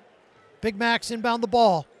 but Big Mac's inbound the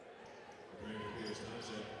ball.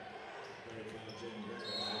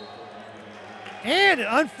 And an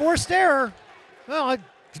unforced error. Well, I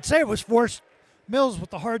could say it was forced. Mills with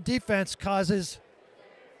the hard defense causes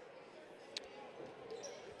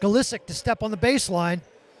Galisic to step on the baseline,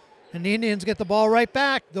 and the Indians get the ball right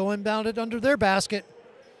back. They'll inbound it under their basket.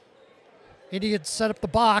 Indians set up the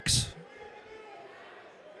box.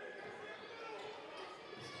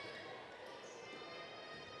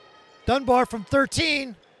 Dunbar from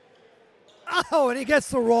 13. Oh, and he gets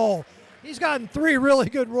the roll. He's gotten 3 really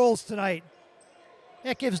good rolls tonight.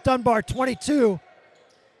 That gives Dunbar 22.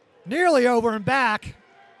 Nearly over and back.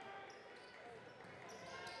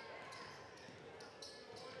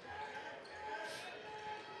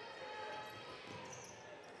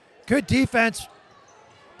 Good defense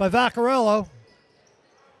by Vaccarello.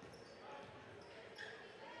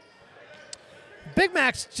 Big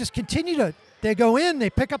Macs just continue to, they go in, they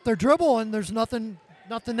pick up their dribble, and there's nothing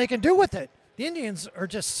they can do with it. The Indians are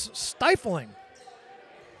just stifling.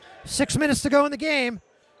 6 minutes to go in the game.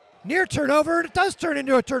 Near turnover, and it does turn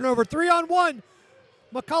into a turnover. 3-on-1.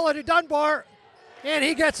 McCullough to Dunbar, and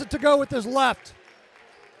he gets it to go with his left.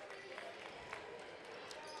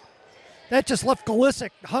 That just left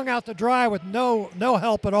Galisic hung out to dry with no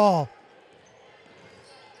help at all.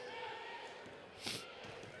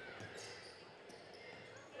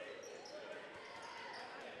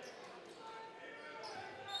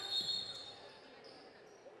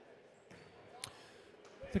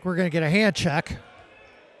 I think we're going to get a hand check.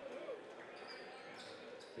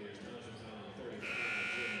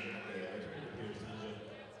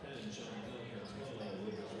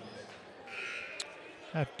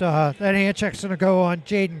 That hand check's going to go on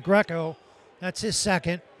Jaden Greco. That's his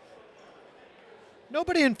second.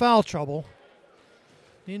 Nobody in foul trouble.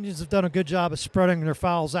 The Indians have done a good job of spreading their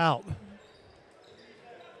fouls out.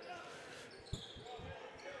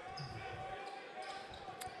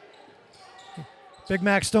 Big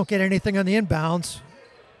Macs don't get anything on the inbounds.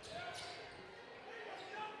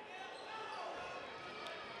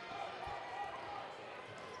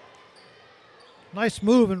 Nice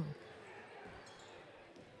move. And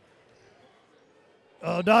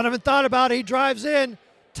oh, Donovan thought about it. He drives in.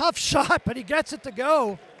 Tough shot, but he gets it to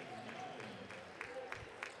go.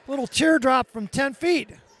 Little teardrop from 10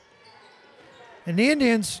 feet. And the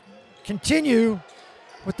Indians continue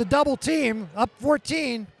with the double team, up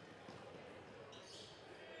 14.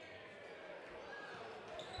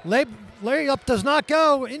 Layup does not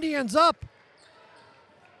go. Indians up.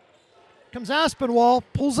 Comes Aspinwall,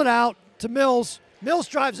 pulls it out to Mills. Mills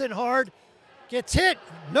drives in hard, gets hit,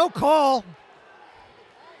 no call.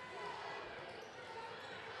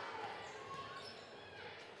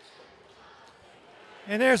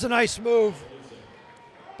 And there's a nice move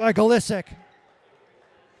by Galisic.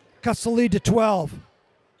 Cuts the lead to 12.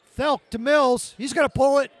 Thelk to Mills. He's going to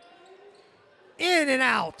pull it in and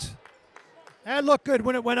out. That looked good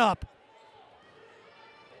when it went up.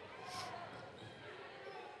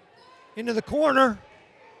 Into the corner.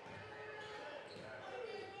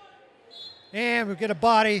 And we get a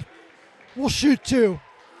body. We'll shoot 2.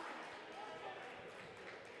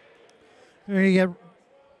 There you get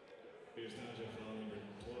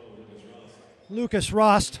Lucas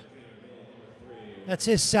Rost. That's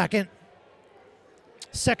his second.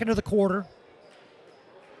 Second of the quarter.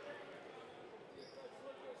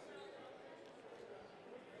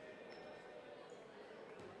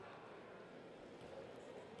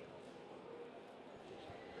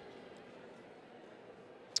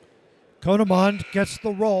 Canon-McMillan gets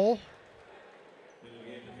the roll.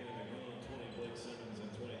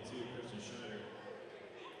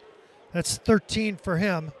 That's 13 for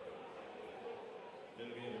him.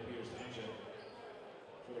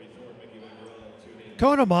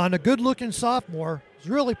 Canon-McMillan, a good-looking sophomore, has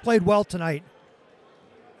really played well tonight.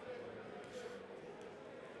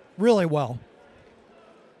 Really well.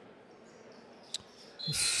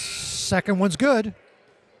 Second one's good.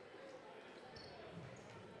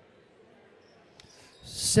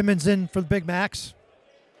 Simmons in for the Big Macs.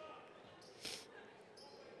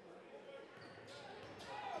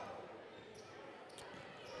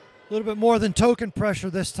 A little bit more than token pressure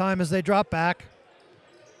this time as they drop back.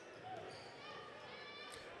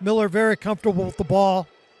 Miller very comfortable with the ball.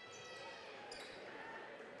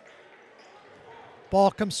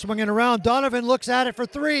 Ball comes swinging around. Donovan looks at it for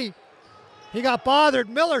three. He got bothered.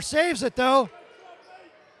 Miller saves it though.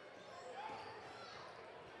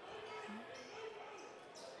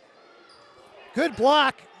 Good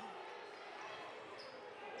block.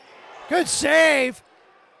 Good save.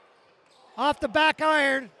 Off the back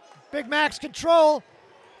iron. Big Mac's control.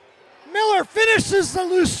 Miller finishes the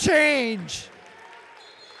loose change.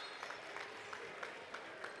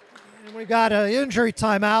 And we got an injury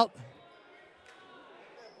timeout.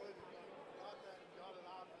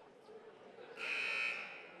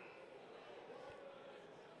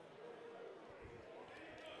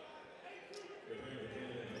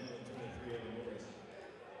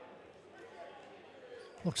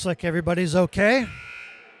 Looks like everybody's okay.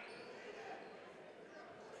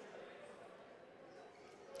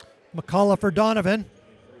 McCullough for Donovan.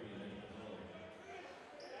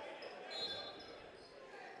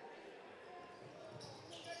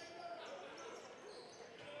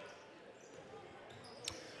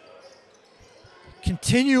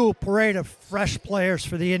 Continual parade of fresh players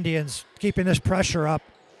for the Indians, keeping this pressure up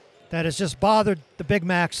that has just bothered the Big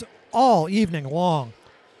Macs all evening long.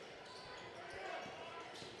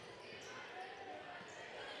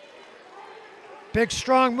 Big,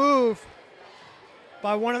 strong move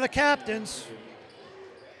by one of the captains.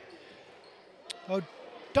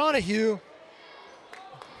 O'Donoghue.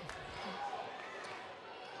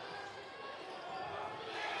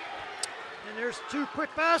 And there's two quick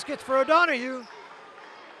baskets for O'Donoghue.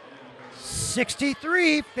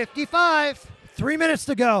 63-55. 3 minutes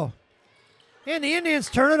to go. And the Indians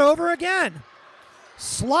turn it over again.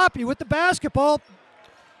 Sloppy with the basketball.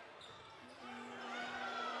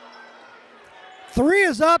 Three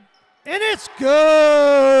is up, and it's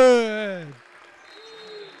good.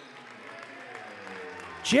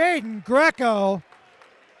 Jaden Greco,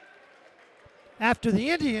 after the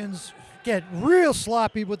Indians get real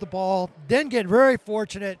sloppy with the ball, then get very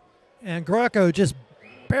fortunate, and Greco just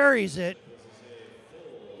buries it.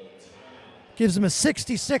 Gives them a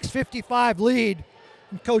 66-55 lead.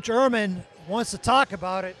 And Coach Ehrman wants to talk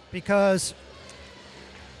about it because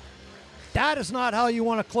that is not how you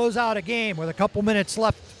want to close out a game with a couple minutes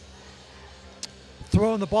left,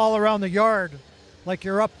 throwing the ball around the yard like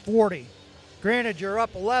you're up 40. Granted, you're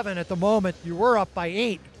up 11 at the moment. You were up by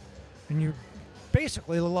 8, and you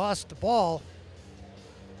basically lost the ball.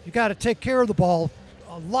 You got to take care of the ball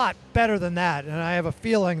a lot better than that, and I have a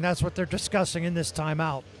feeling that's what they're discussing in this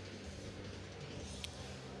timeout.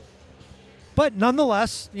 But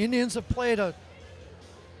nonetheless, the Indians have played a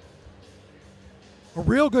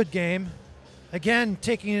real good game. Again,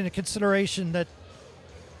 taking into consideration that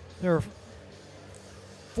there are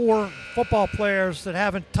 4 football players that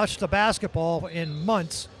haven't touched a basketball in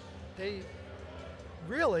months. They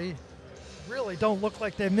really don't look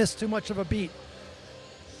like they've missed too much of a beat.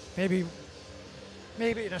 Maybe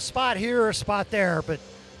in a spot here or a spot there, but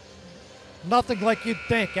nothing like you'd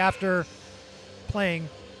think after playing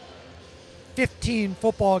 15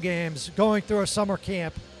 football games, going through a summer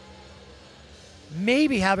camp,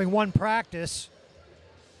 maybe having one practice,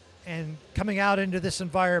 and coming out into this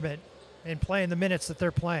environment and playing the minutes that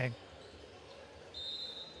they're playing.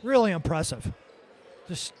 Really impressive.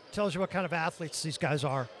 Just tells you what kind of athletes these guys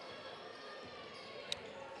are.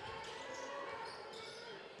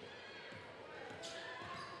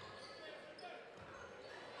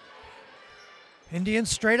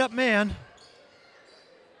 Indians straight up man.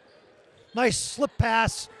 Nice slip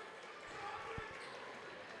pass.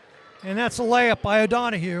 And that's a layup by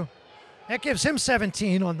O'Donoghue. That gives him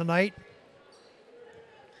 17 on the night.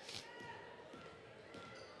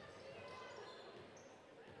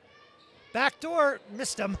 Backdoor,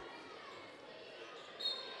 missed him.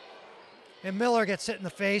 And Miller gets hit in the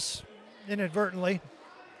face inadvertently.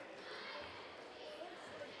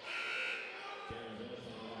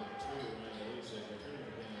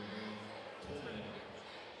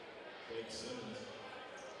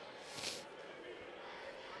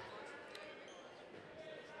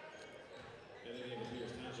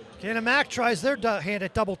 Canon-Mac tries their hand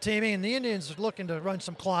at double teaming, and the Indians are looking to run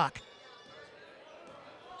some clock.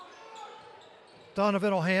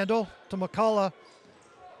 Donovan will handle to McCullough.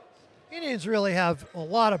 Indians really have a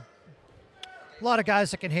lot of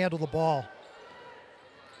guys that can handle the ball.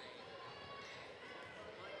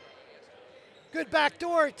 Good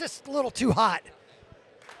backdoor, just a little too hot.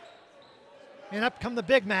 And up come the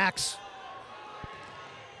Big Macs.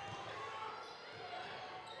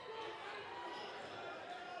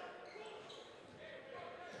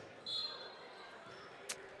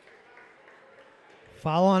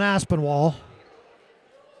 Foul on Aspinwall.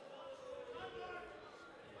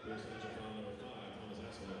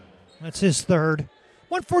 That's his third.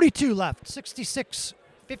 1:42 left,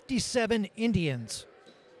 66-57 Indians.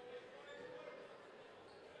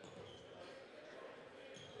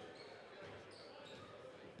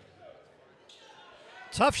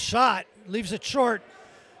 Tough shot, leaves it short.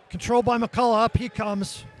 Controlled by McCullough, up he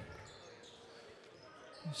comes.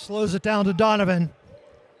 Slows it down to Donovan.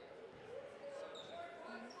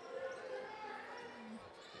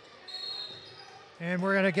 And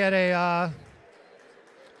we're going to get a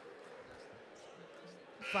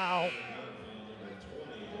foul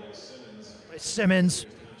by Simmons.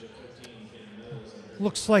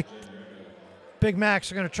 Looks like Big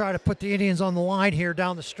Macs are going to try to put the Indians on the line here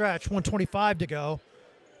down the stretch. 1:25 to go.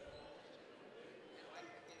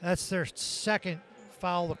 That's their second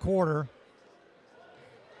foul of the quarter.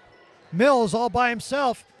 Mills all by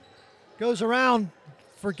himself goes around,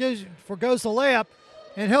 forgoes the layup,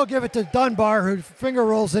 and he'll give it to Dunbar, who finger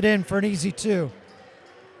rolls it in for an easy two.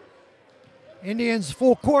 Indians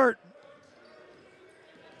full court.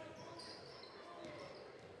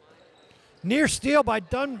 Near steal by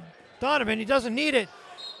Donovan. He doesn't need it.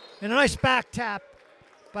 And a nice back tap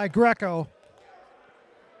by Greco.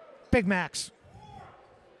 Big Macs.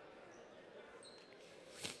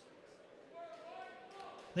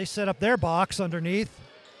 They set up their box underneath.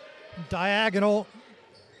 Diagonal.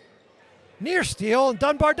 Near steal, and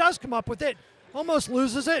Dunbar does come up with it. Almost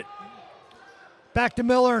loses it. Back to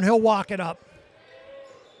Miller, and he'll walk it up.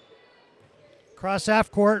 Cross half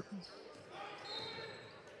court.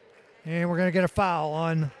 And we're going to get a foul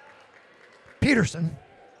on Peterson.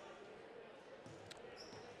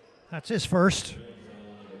 That's his first.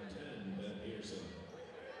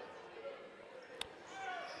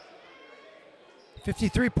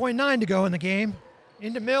 .53 to go in the game.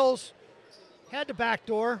 Into Mills. Had the back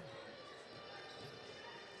door.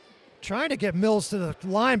 Trying to get Mills to the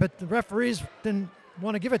line, but the referees didn't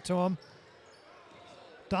want to give it to him.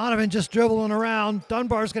 Donovan just dribbling around.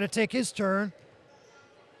 Dunbar's going to take his turn.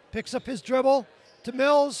 Picks up his dribble to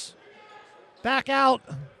Mills. Back out.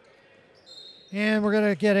 And we're going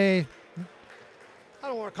to get a, I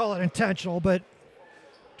don't want to call it intentional, but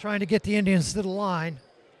trying to get the Indians to the line.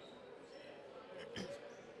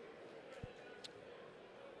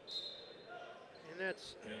 And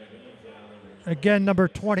that's, again, number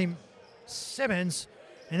 20, Simmons,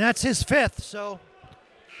 and that's his fifth. So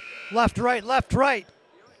left, right.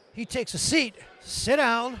 He takes a seat. Sit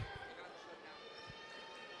down.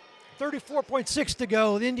 34.6 to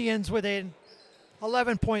go. The Indians with an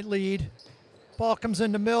 11-point lead. Ball comes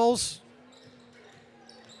into Mills.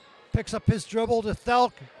 Picks up his dribble to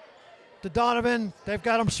Thelk. To Donovan. They've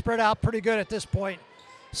got him spread out pretty good at this point.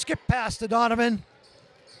 Skip pass to Donovan.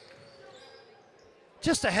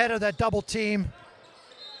 Just ahead of that double team.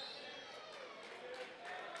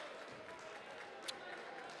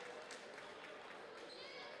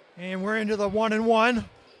 And we're into the 1-and-1.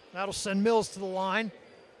 That'll send Mills to the line.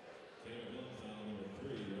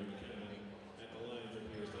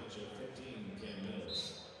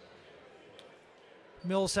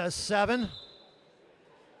 Mills has 7.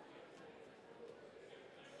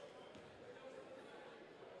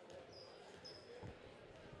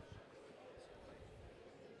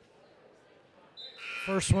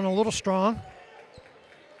 First one a little strong.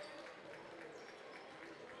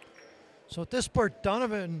 So at this point,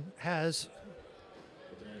 Donovan has,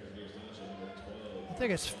 I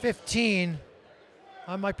think it's 15.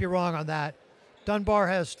 I might be wrong on that. Dunbar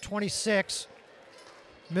has 26.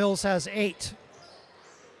 Mills has 8.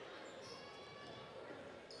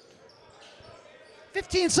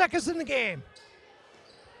 15 seconds in the game.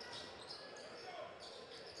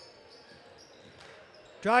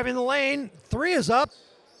 Driving the lane, 3 is up,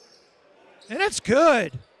 and it's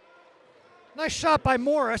good. Nice shot by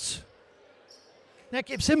Morris. That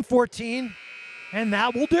gives him 14, and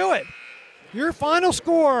that will do it. Your final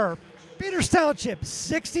score, Peters Township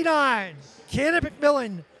 69,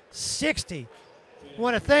 Canon-McMillan 60. I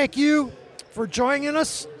want to thank you for joining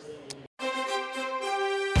us